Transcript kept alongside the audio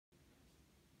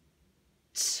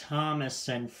Thomas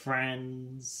and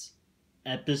Friends,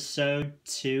 episode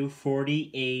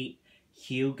 248,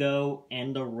 Hugo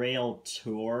and the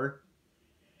Rail-Tour.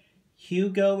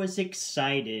 Hugo was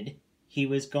excited. He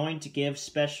was going to give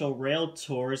special rail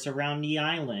tours around the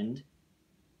island.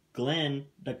 Glenn,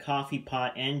 the coffee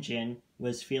pot engine,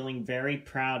 was feeling very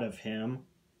proud of him.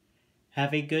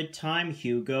 "Have a good time,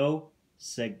 Hugo,"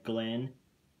 said Glenn.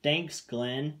 "Thanks,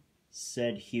 Glenn,"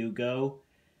 said Hugo.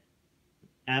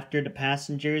 After the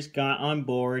passengers got on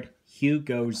board,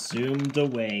 Hugo zoomed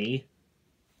away.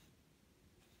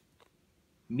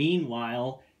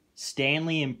 Meanwhile,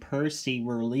 Stanley and Percy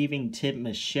were leaving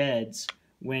Titmus Sheds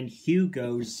when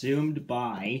Hugo zoomed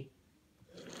by.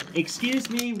 "Excuse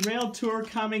me, rail tour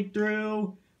coming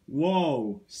through."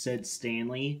 "Whoa," said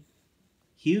Stanley.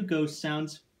 "Hugo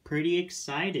sounds pretty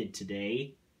excited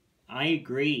today." "I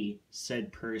agree,"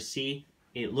 said Percy.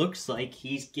 "It looks like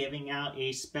he's giving out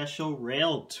a special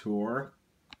rail tour."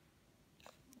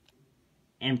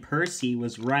 And Percy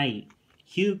was right.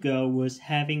 Hugo was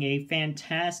having a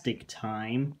fantastic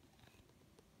time.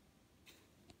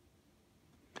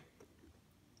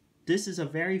 "This is a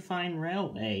very fine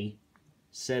railway,"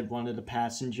 said one of the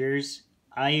passengers.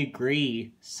 "I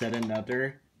agree," said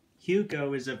another.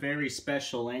 "Hugo is a very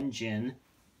special engine."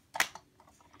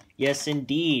 "Yes,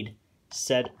 indeed,"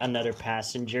 said another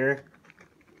passenger.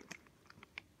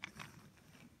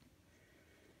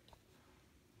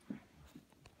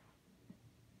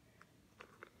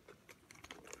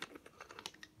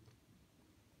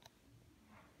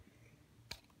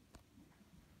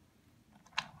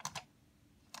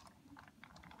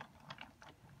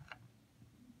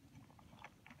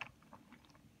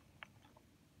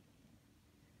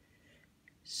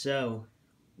 "So,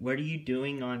 what are you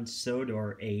doing on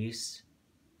Sodor, Ace?"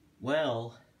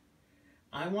 "Well,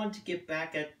 I want to get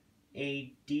back at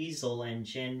a diesel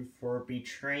engine for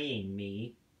betraying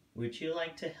me. Would you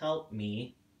like to help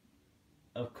me?"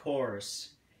 "Of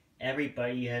course.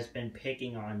 Everybody has been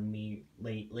picking on me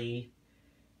lately.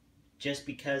 Just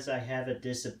because I have a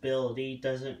disability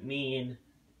doesn't mean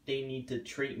they need to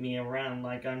treat me around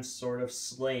like I'm sort of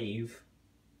slave."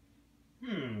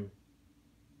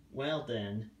 Well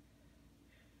then.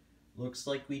 Looks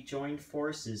like we joined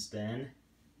forces then."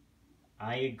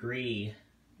 "I agree.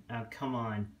 Now come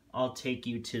on, I'll take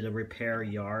you to the repair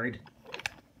yard."